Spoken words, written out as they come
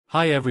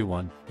Hi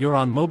everyone, you're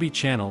on Moby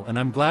channel and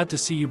I'm glad to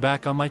see you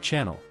back on my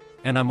channel.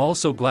 And I'm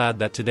also glad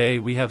that today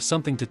we have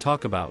something to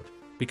talk about,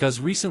 because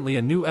recently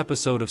a new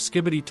episode of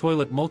Skibidi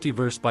Toilet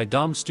Multiverse by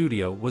Dom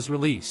Studio was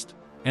released.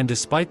 And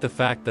despite the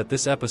fact that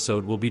this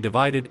episode will be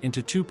divided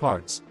into two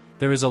parts,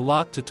 there is a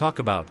lot to talk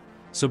about,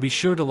 so be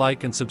sure to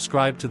like and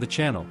subscribe to the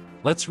channel.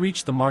 Let's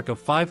reach the mark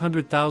of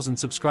 500,000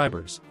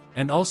 subscribers,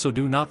 and also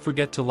do not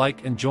forget to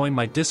like and join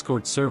my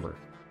Discord server,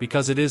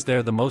 because it is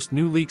there the most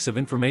new leaks of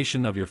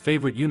information of your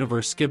favorite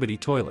universe Skibidi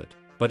Toilet.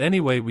 But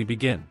anyway, we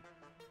begin.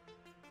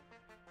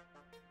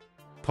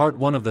 Part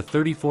 1 of the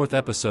 34th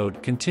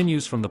episode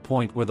continues from the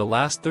point where the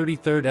last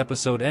 33rd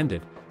episode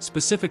ended,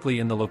 specifically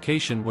in the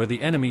location where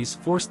the enemies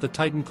forced the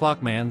Titan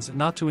Clockmans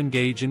not to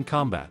engage in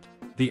combat.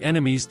 The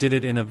enemies did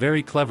it in a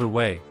very clever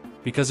way,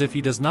 because if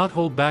he does not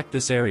hold back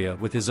this area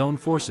with his own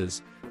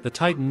forces, the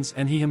Titans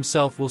and he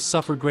himself will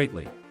suffer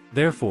greatly.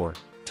 Therefore,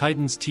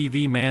 Titans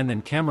TV man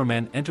and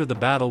cameraman enter the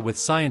battle with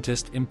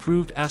Scientist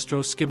improved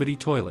Astro Skibidi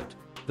Toilet.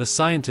 The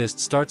Scientist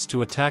starts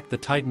to attack the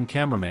Titan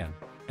cameraman,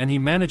 and he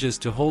manages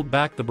to hold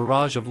back the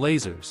barrage of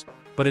lasers,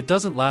 but it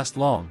doesn't last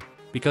long,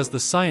 because the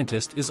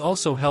Scientist is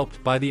also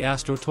helped by the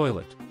Astro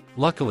Toilet.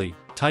 Luckily,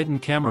 Titan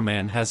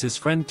cameraman has his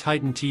friend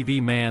Titan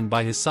TV man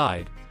by his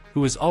side,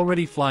 who is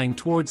already flying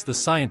towards the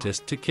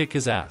Scientist to kick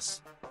his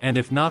ass. And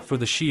if not for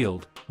the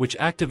shield, which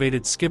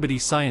activated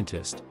Skibidi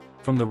Scientist,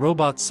 from the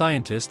robot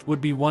Scientist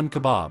would be one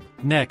kebab.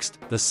 Next,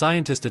 the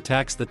Scientist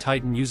attacks the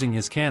Titan using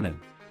his cannon,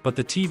 but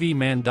the TV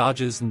man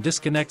dodges and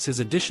disconnects his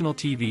additional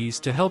TVs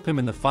to help him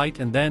in the fight,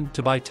 and then,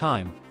 to buy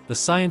time, the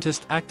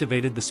Scientist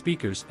activated the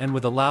speakers and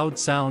with a loud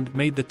sound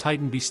made the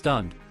Titan be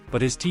stunned,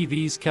 but his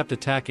TVs kept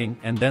attacking,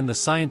 and then the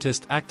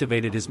Scientist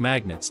activated his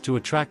magnets to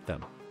attract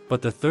them.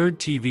 But the third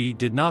TV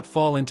did not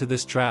fall into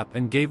this trap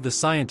and gave the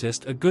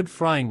Scientist a good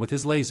frying with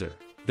his laser.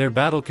 Their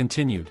battle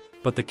continued,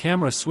 but the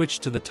camera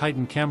switched to the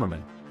Titan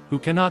cameraman, who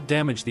cannot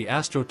damage the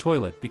Astro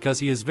Toilet because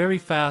he is very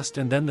fast,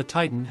 and then the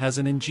Titan has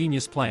an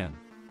ingenious plan.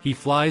 He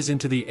flies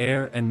into the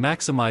air and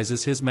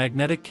maximizes his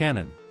magnetic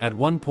cannon. At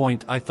one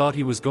point I thought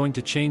he was going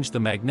to change the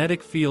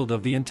magnetic field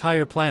of the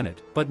entire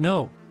planet, but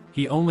no.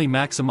 He only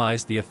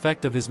maximized the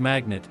effect of his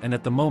magnet, and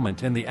at the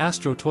moment and the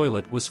Astro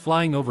Toilet was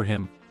flying over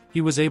him,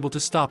 he was able to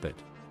stop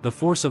it. The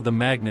force of the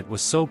magnet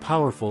was so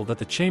powerful that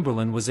the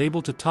Chamberlain was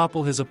able to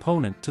topple his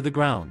opponent to the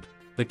ground.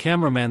 The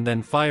cameraman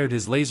then fired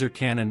his laser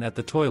cannon at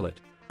the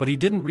toilet, but he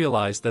didn't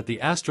realize that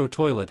the Astro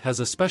Toilet has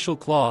a special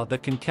claw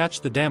that can catch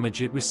the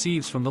damage it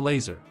receives from the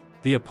laser.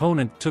 The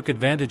opponent took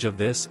advantage of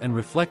this and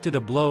reflected a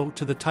blow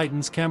to the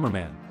Titan's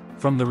cameraman.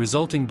 From the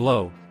resulting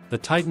blow, the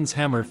Titan's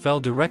hammer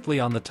fell directly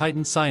on the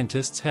Titan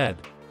Scientist's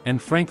head.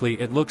 And frankly,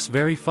 it looks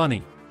very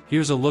funny.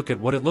 Here's a look at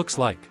what it looks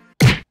like.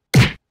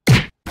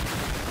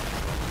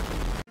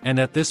 And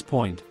at this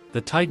point,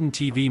 the Titan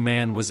TV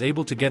man was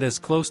able to get as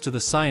close to the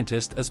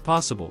Scientist as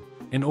possible,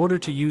 in order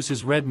to use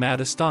his red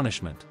mad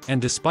astonishment.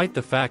 And despite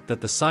the fact that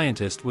the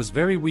Scientist was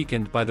very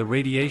weakened by the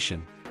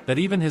radiation, that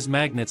even his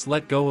magnets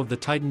let go of the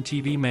Titan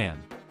TV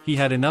man, he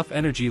had enough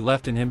energy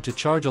left in him to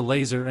charge a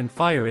laser and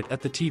fire it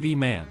at the TV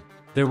man.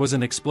 There was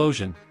an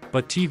explosion,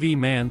 but TV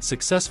man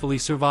successfully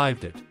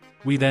survived it.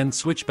 We then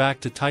switch back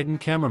to Titan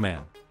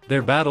cameraman.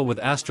 Their battle with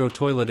Astro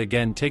Toilet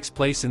again takes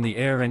place in the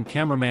air, and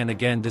cameraman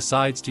again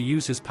decides to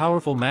use his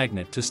powerful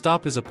magnet to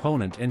stop his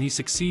opponent, and he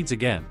succeeds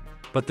again.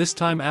 But this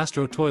time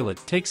Astro Toilet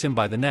takes him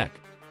by the neck,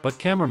 but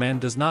cameraman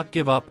does not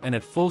give up, and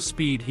at full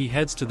speed he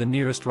heads to the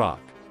nearest rock.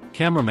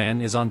 Cameraman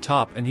is on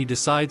top and he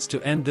decides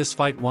to end this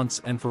fight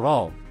once and for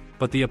all,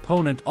 but the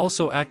opponent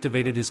also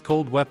activated his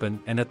cold weapon,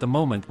 and at the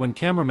moment when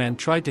cameraman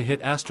tried to hit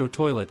Astro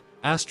Toilet,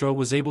 Astro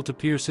was able to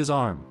pierce his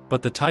arm.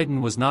 But the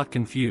Titan was not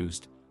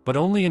confused, but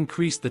only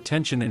increased the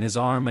tension in his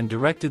arm and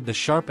directed the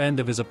sharp end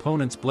of his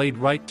opponent's blade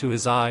right to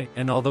his eye,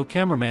 and although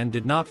cameraman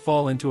did not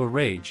fall into a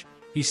rage,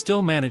 he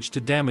still managed to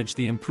damage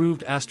the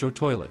improved Astro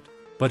Toilet.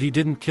 But he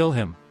didn't kill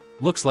him.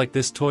 Looks like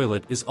this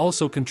toilet is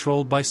also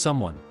controlled by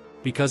someone,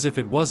 because if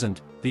it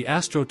wasn't, the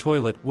Astro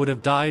Toilet would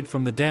have died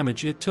from the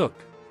damage it took.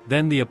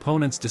 Then the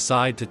opponents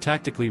decide to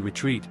tactically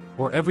retreat,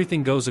 or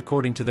everything goes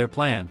according to their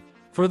plan.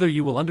 Further,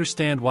 you will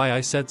understand why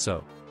I said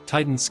so.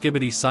 Titan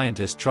Skibidi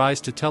Scientist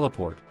tries to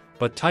teleport,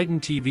 but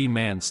Titan TV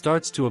man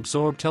starts to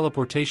absorb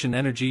teleportation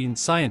energy, and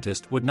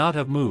Scientist would not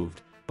have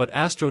moved, but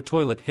Astro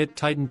Toilet hit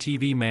Titan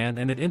TV man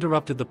and it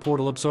interrupted the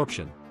portal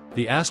absorption.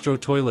 The Astro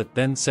Toilet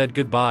then said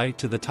goodbye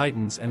to the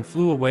Titans and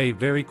flew away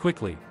very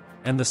quickly,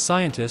 and the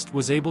Scientist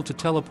was able to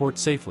teleport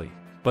safely.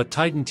 But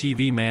Titan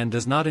TV man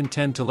does not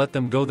intend to let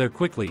them go there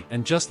quickly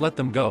and just let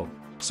them go,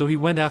 so he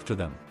went after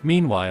them.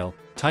 Meanwhile,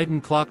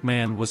 Titan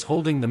Clockman was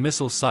holding the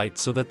missile sight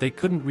so that they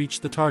couldn't reach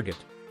the target.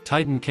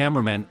 Titan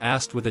cameraman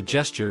asked with a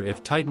gesture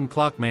if Titan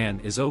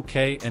Clockman is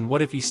okay and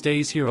what if he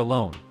stays here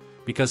alone,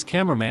 because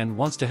cameraman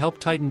wants to help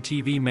Titan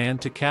TV man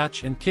to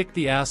catch and kick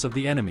the ass of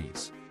the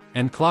enemies.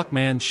 And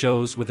Clockman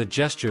shows with a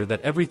gesture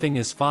that everything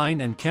is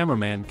fine and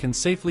cameraman can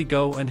safely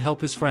go and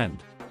help his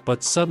friend.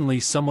 But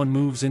suddenly someone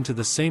moves into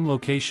the same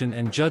location,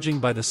 and judging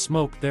by the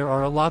smoke there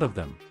are a lot of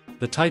them.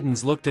 The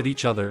Titans looked at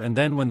each other, and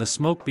then when the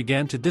smoke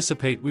began to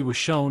dissipate we were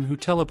shown who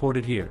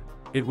teleported here.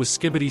 it was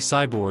Skibidi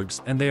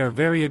cyborgs and they are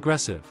very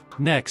aggressive.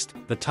 Next,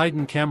 the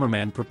Titan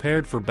cameraman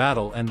prepared for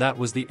battle and that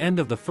was the end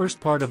of the first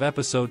part of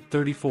episode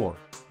 34.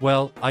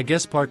 Well, I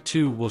guess part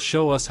 2 will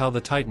show us how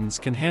the Titans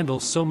can handle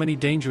so many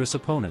dangerous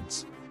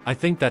opponents. I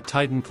think that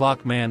Titan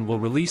Clock Man will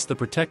release the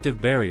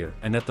protective barrier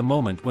and at the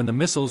moment when the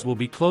missiles will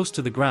be close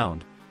to the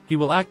ground, he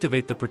will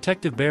activate the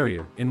protective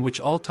barrier in which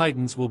all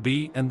Titans will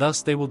be and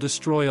thus they will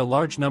destroy a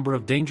large number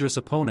of dangerous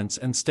opponents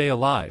and stay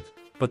alive.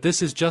 But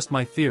this is just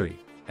my theory,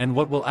 and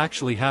what will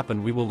actually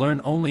happen we will learn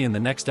only in the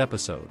next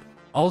episode.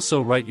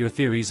 Also write your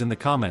theories in the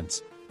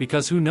comments,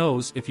 because who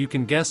knows if you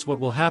can guess what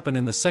will happen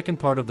in the second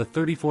part of the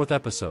 34th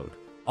episode.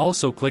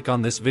 Also click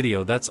on this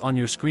video that's on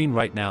your screen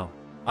right now.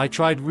 I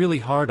tried really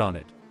hard on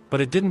it,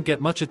 but it didn't get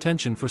much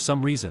attention for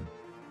some reason.